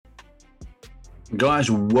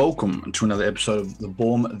Guys, welcome to another episode of the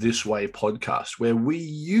Born This Way podcast, where we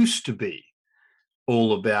used to be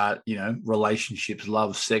all about, relationships,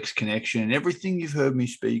 love, sex, connection, and everything you've heard me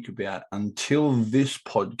speak about until this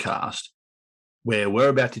podcast, where we're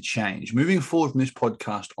about to change. Moving forward from this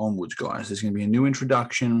podcast onwards, guys, there's going to be a new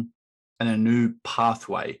introduction and a new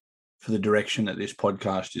pathway for the direction that this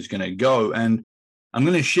podcast is going to go. And I'm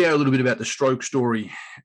going to share a little bit about the stroke story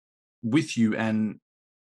with you and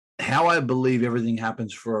how I believe everything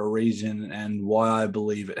happens for a reason and why I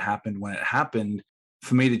believe it happened when it happened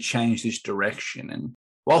for me to change this direction. And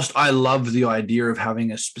whilst I love the idea of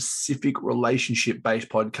having a specific relationship-based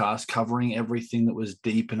podcast covering everything that was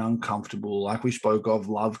deep and uncomfortable, like we spoke of,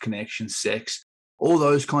 love, connection, sex, all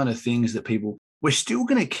those kind of things that we're still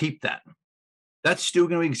going to keep that. That's still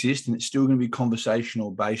going to exist, and it's still going to be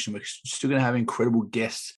conversational based, and we're still going to have incredible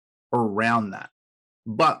guests around that.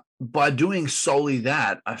 But by doing solely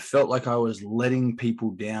that, I felt like I was letting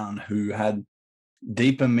people down who had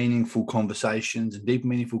deeper, meaningful conversations and deep,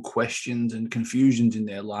 meaningful questions and confusions in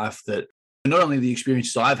their life that not only the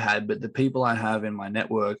experiences I've had, but the people I have in my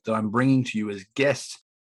network that I'm bringing to you as guests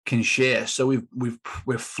can share. So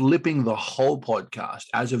we're flipping the whole podcast.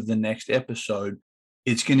 As of the next episode,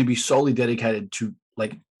 it's going to be solely dedicated to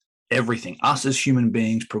everything, us as human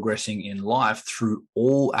beings progressing in life through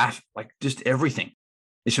just everything.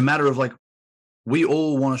 It's a matter of we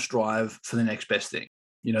all want to strive for the next best thing,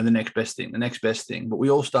 the next best thing. But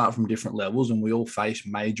we all start from different levels and we all face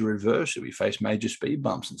major adversity. We face major speed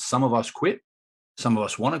bumps, and some of us quit. Some of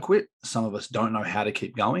us want to quit. Some of us don't know how to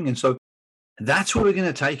keep going. And so that's where we're going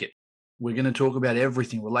to take it. We're going to talk about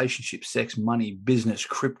everything: relationships, sex, money, business,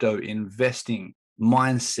 crypto, investing,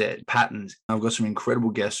 mindset, patterns. I've got some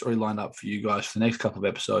incredible guests already lined up for you guys for the next couple of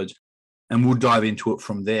episodes, and we'll dive into it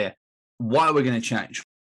from there. Why we're going to change.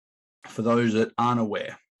 For those that aren't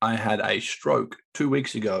aware, I had a stroke 2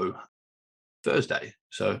 weeks ago, Thursday.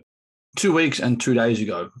 So 2 weeks and 2 days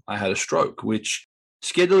ago, I had a stroke, which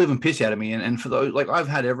scared the living piss out of me. And for those, I've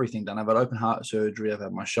had everything done. I've had open heart surgery. I've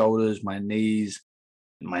had my shoulders, my knees,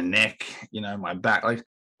 my neck, my back.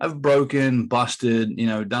 I've broken, busted,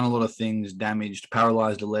 done a lot of things, damaged,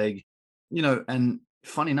 paralyzed a leg, and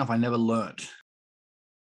funny enough, I never learned.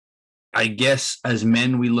 I guess as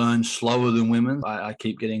men, we learn slower than women. I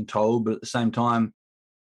keep getting told, but at the same time,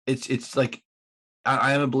 it's like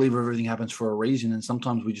I am a believer everything happens for a reason, and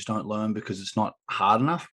sometimes we just don't learn because it's not hard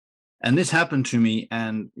enough. And this happened to me,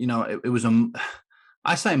 and it was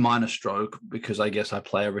I say minor stroke because I guess I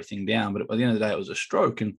play everything down, but at the end of the day, it was a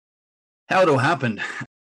stroke. And how it all happened,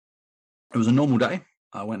 it was a normal day.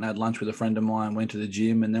 I went and had lunch with a friend of mine, went to the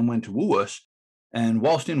gym, and then went to Woolworths. And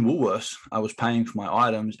whilst in Woolworths, I was paying for my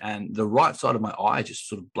items, and the right side of my eye just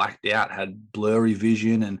sort of blacked out, had blurry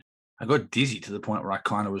vision, and I got dizzy to the point where I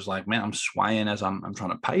kind of was like, man, I'm swaying as I'm trying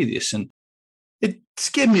to pay this. And it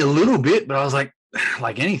scared me a little bit, but I was like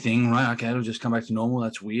anything, right? Okay, it'll just come back to normal.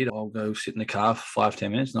 That's weird. I'll go sit in the car for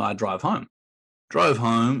 5-10 minutes, and I drive home. Drove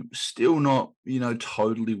home, still not,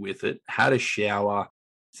 totally with it. Had a shower,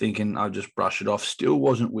 thinking I'd just brush it off. Still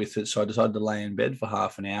wasn't with it. So I decided to lay in bed for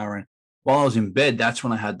half an hour. And while I was in bed, that's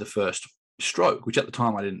when I had the first stroke, which at the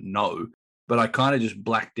time I didn't know, but I kind of just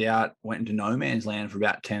blacked out, went into no man's land for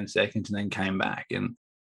about 10 seconds and then came back. And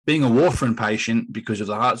being a warfarin patient, because of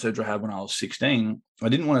the heart surgery I had when I was 16, I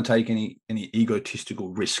didn't want to take any egotistical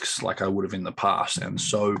risks like I would have in the past. And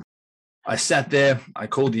so I sat there, I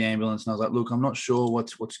called the ambulance, and I was like, look, I'm not sure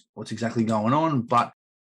what's exactly going on, but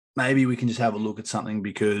maybe we can just have a look at something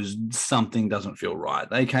because something doesn't feel right.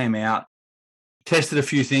 They came out, tested a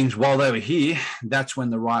few things while they were here. That's when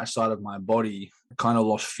the right side of my body kind of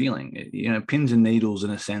lost feeling. Pins and needles, in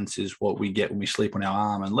a sense, is what we get when we sleep on our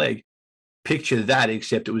arm and leg. Picture that,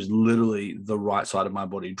 except it was literally the right side of my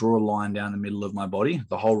body. Draw a line down the middle of my body.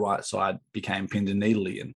 The whole right side became pins and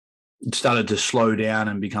needly, and it started to slow down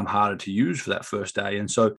and become harder to use for that first day. And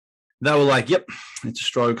so they were like, yep, it's a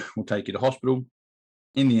stroke. We'll take you to hospital.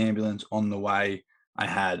 In the ambulance on the way, I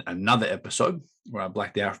had another episode where I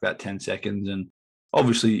blacked out for about 10 seconds. And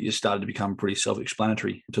obviously it started to become pretty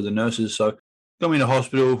self-explanatory to the nurses. So got me into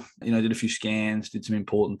hospital, did a few scans, did some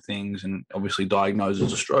important things, and obviously diagnosed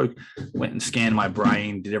as a stroke. Went and scanned my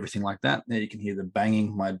brain, did everything like that. There you can hear the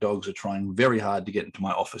banging. My dogs are trying very hard to get into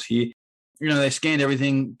my office here. They scanned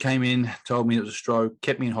everything, came in, told me it was a stroke,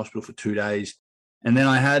 kept me in hospital for 2 days. And then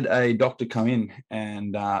I had a doctor come in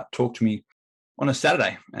and talk to me on a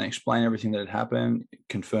Saturday and explain everything that had happened,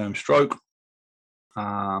 confirm stroke,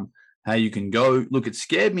 how you can go. Look, it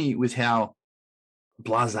scared me with how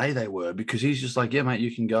blasé they were, because he's just like, yeah, mate,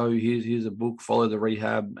 you can go. Here's a book, follow the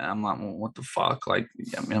rehab. And I'm like, well, what the fuck? Like,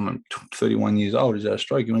 I mean, I'm 31 years old. Is that a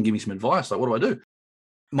stroke? You want to give me some advice? Like, what do I do?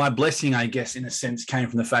 My blessing, I guess, in a sense, came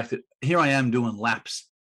from the fact that here I am doing laps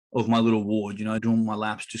of my little ward, doing my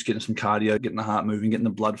laps, just getting some cardio, getting the heart moving, getting the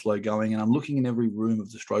blood flow going. And I'm looking in every room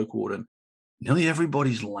of the stroke ward, and nearly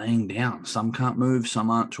everybody's laying down. Some can't move, some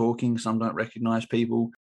aren't talking, some don't recognize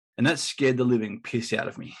people. And that scared the living piss out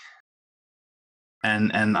of me.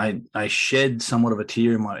 And I shed somewhat of a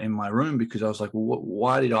tear in my room, because I was like, well,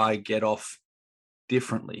 why did I get off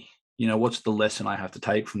differently? What's the lesson I have to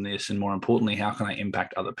take from this? And more importantly, how can I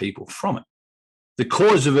impact other people from it? The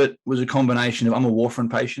cause of it was a combination of, I'm a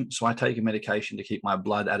warfarin patient, so I take a medication to keep my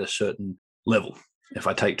blood at a certain level. If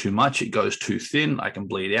I take too much, it goes too thin, I can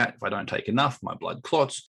bleed out. If I don't take enough, my blood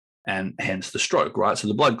clots, and hence the stroke, right? So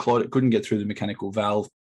the blood clot, it couldn't get through the mechanical valve.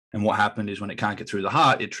 And what happened is, when it can't get through the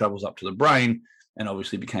heart, it travels up to the brain, and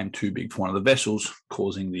obviously became too big for one of the vessels,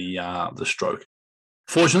 causing the stroke.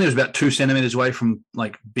 Fortunately, it was about 2 centimeters away from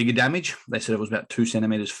like bigger damage. They said it was about 2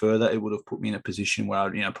 centimeters further. It would have put me in a position where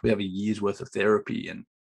I'd, probably have a year's worth of therapy, and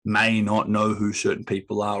may not know who certain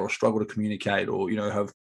people are, or struggle to communicate, or,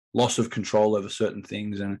 have loss of control over certain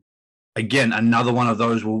things. And again, another one of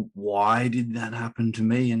those, well, why did that happen to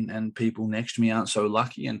me? And people next to me aren't so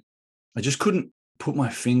lucky. And I just couldn't put my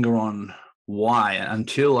finger on why,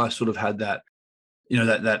 until I sort of had that,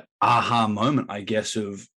 that aha moment, I guess,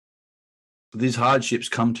 of these hardships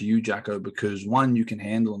come to you, Jacko, because one, you can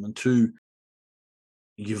handle them, and two,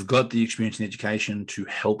 you've got the experience and education to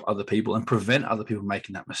help other people and prevent other people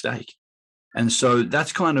making that mistake. And so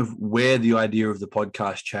that's kind of where the idea of the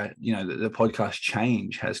podcast chat, the podcast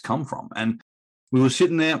change has come from. And we were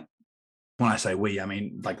sitting there. When I say we, I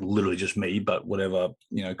mean like literally just me, but whatever,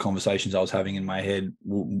 conversations I was having in my head,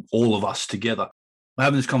 all of us together, we're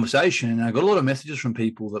having this conversation. And I got a lot of messages from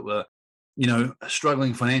people that were,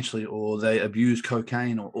 struggling financially, or they abuse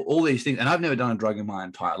cocaine, or all these things. And I've never done a drug in my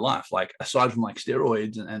entire life. Like, aside from like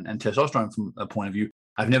steroids and testosterone, from a point of view,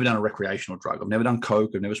 I've never done a recreational drug. I've never done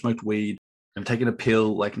coke. I've never smoked weed. I've taken a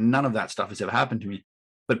pill. Like, none of that stuff has ever happened to me.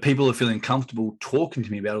 But people are feeling comfortable talking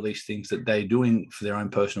to me about all these things that they're doing for their own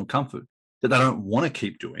personal comfort, that they don't want to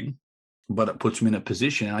keep doing, but it puts them in a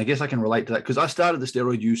position. And I guess I can relate to that, because I started the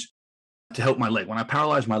steroid use to help my leg. When I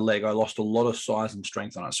paralyzed my leg, I lost a lot of size and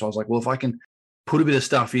strength on it. So I was like, well, if I can put a bit of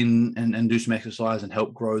stuff in and do some exercise and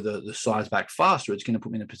help grow the size back faster, it's going to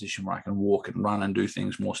put me in a position where I can walk and run and do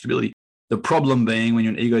things more stability. The problem being, when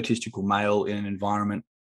you're an egotistical male in an environment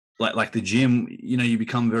like the gym, you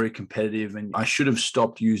become very competitive. And I should have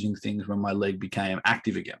stopped using things when my leg became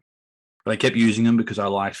active again. But I kept using them because I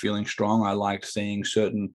liked feeling strong. I liked seeing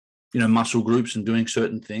certain, muscle groups and doing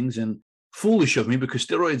certain things. And foolish of me, because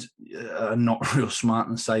steroids are not real smart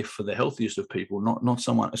and safe for the healthiest of people. Not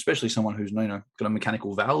someone, especially someone who's got a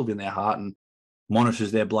mechanical valve in their heart and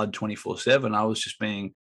monitors their blood 24/7. I was just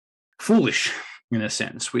being foolish in a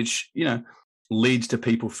sense, which leads to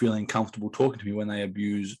people feeling comfortable talking to me when they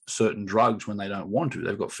abuse certain drugs when they don't want to.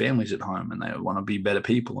 They've got families at home and they want to be better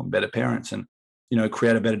people and better parents, and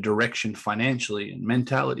create a better direction financially and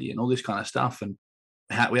mentality and all this kind of stuff. And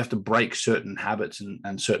we have to break certain habits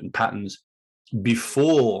and certain patterns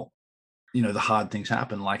before, the hard things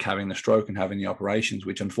happen, like having the stroke and having the operations,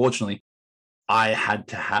 which unfortunately I had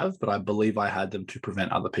to have, but I believe I had them to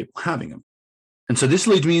prevent other people having them. And so this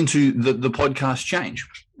leads me into the podcast change.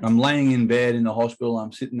 I'm laying in bed in the hospital.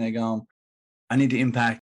 I'm sitting there going, I need to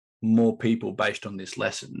impact more people based on this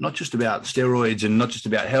lesson, not just about steroids and not just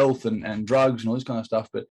about health and drugs and all this kind of stuff,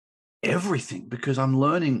 but everything, because I'm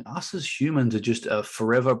learning us as humans are just a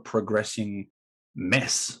forever progressing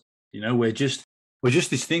mess. We're just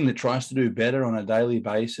this thing that tries to do better on a daily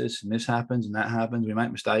basis, and this happens and that happens. We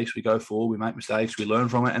make mistakes, we go forward, we make mistakes, we learn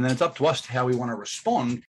from it, and then it's up to us how we want to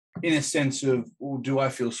respond, in a sense of, well, do I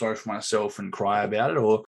feel sorry for myself and cry about it,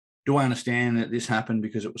 or do I understand that this happened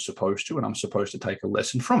because it was supposed to, and I'm supposed to take a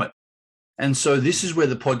lesson from it? And so this is where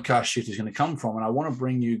the podcast shift is going to come from. And I want to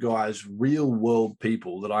bring you guys real world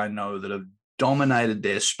people that I know that have dominated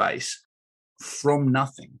their space from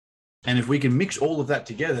nothing. And if we can mix all of that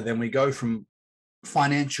together, then we go from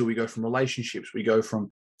financial, we go from relationships, we go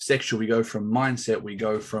from sexual, we go from mindset, we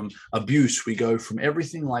go from abuse, we go from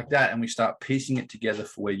everything like that. And we start piecing it together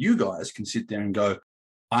for where you guys can sit there and go,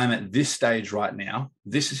 I'm at this stage right now.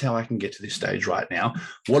 This is how I can get to this stage right now.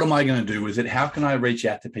 What am I going to do with it? How can I reach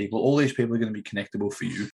out to people? All these people are going to be connectable for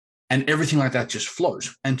you. And everything like that just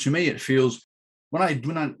flows. And to me, it feels, when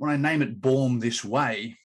I name it Born This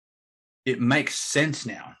Way, it makes sense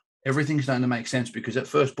now. Everything's starting to make sense, because at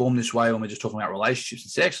first, Born This Way, when we're just talking about relationships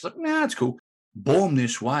and sex, it's like, nah, it's cool. Born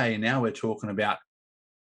This Way, now we're talking about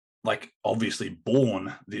like obviously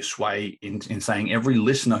born this way in saying every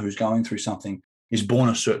listener who's going through something is born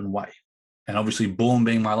a certain way. And obviously Born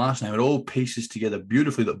being my last name, it all pieces together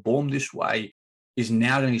beautifully that Born This Way is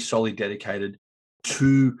now going to be solely dedicated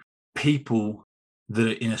to people that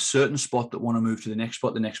are in a certain spot that want to move to the next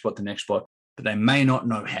spot, the next spot, the next spot, but they may not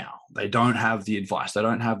know how. They don't have the advice. They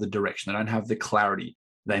don't have the direction. They don't have the clarity.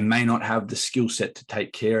 They may not have the skill set to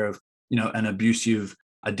take care of, an abusive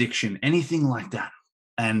addiction, anything like that.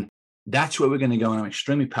 And that's where we're going to go. And I'm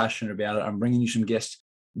extremely passionate about it. I'm bringing you some guests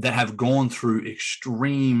that have gone through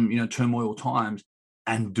extreme, turmoil times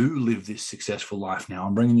and do live this successful life now.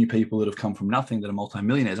 I'm bringing you people that have come from nothing, that are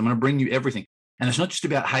multimillionaires. I'm going to bring you everything. And it's not just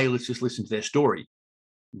about, hey, let's just listen to their story.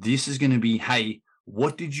 This is going to be, hey,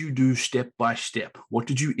 what did you do step by step? What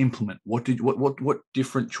did you implement? What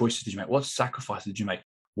different choices did you make? What sacrifices did you make?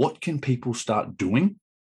 What can people start doing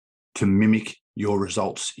to mimic your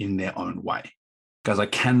results in their own way? Guys, I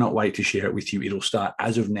cannot wait to share it with you. It'll start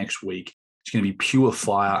as of next week. It's going to be pure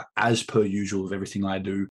fire as per usual of everything I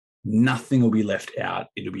do. Nothing will be left out.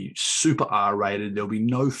 It'll be super R-rated. There'll be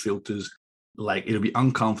no filters. Like, it'll be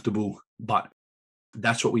uncomfortable, but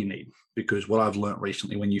that's what we need. Because what I've learned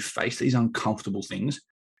recently, when you face these uncomfortable things,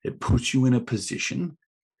 it puts you in a position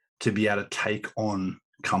to be able to take on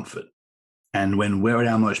comfort. And when we're at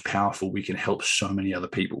our most powerful, we can help so many other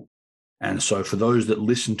people. And so for those that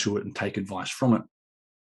listen to it and take advice from it,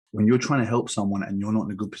 when you're trying to help someone and you're not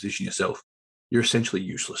in a good position yourself, you're essentially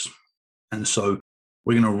useless. And so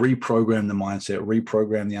we're going to reprogram the mindset,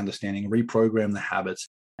 reprogram the understanding, reprogram the habits,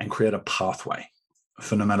 and create a pathway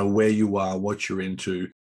for no matter where you are, what you're into,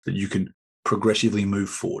 that you can progressively move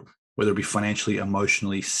forward, whether it be financially,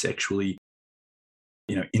 emotionally, sexually,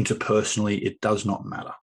 interpersonally, it does not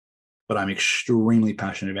matter. But I'm extremely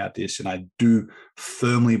passionate about this. And I do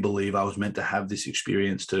firmly believe I was meant to have this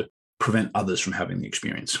experience to prevent others from having the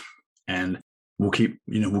experience. And we'll keep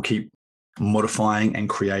modifying and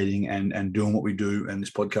creating and doing what we do. And this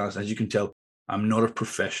podcast, as you can tell, I'm not a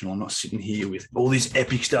professional. I'm not sitting here with all this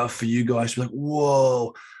epic stuff for you guys to be like,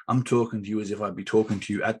 whoa, I'm talking to you as if I'd be talking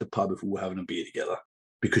to you at the pub if we were having a beer together.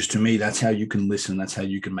 Because to me, that's how you can listen. That's how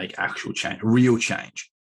you can make actual change, real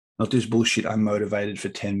change. Not this bullshit, I'm motivated for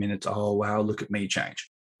 10 minutes. Oh, wow, look at me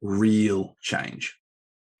change. Real change.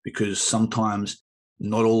 Because sometimes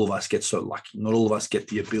not all of us get so lucky. Not all of us get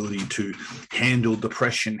the ability to handle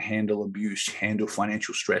depression, handle abuse, handle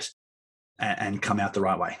financial stress, and come out the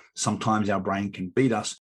right way. Sometimes our brain can beat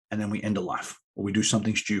us and then we end a life. Or we do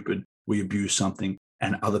something stupid, we abuse something,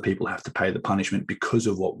 and other people have to pay the punishment because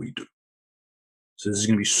of what we do. So this is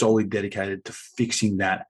going to be solely dedicated to fixing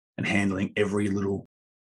that and handling every little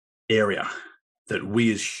area that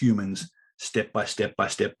we as humans, step by step by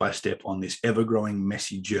step by step, on this ever-growing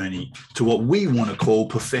messy journey to what we want to call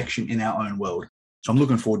perfection in our own world. So I'm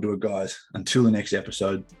looking forward to it, guys. Until the next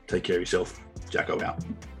episode, take care of yourself. Jacko out.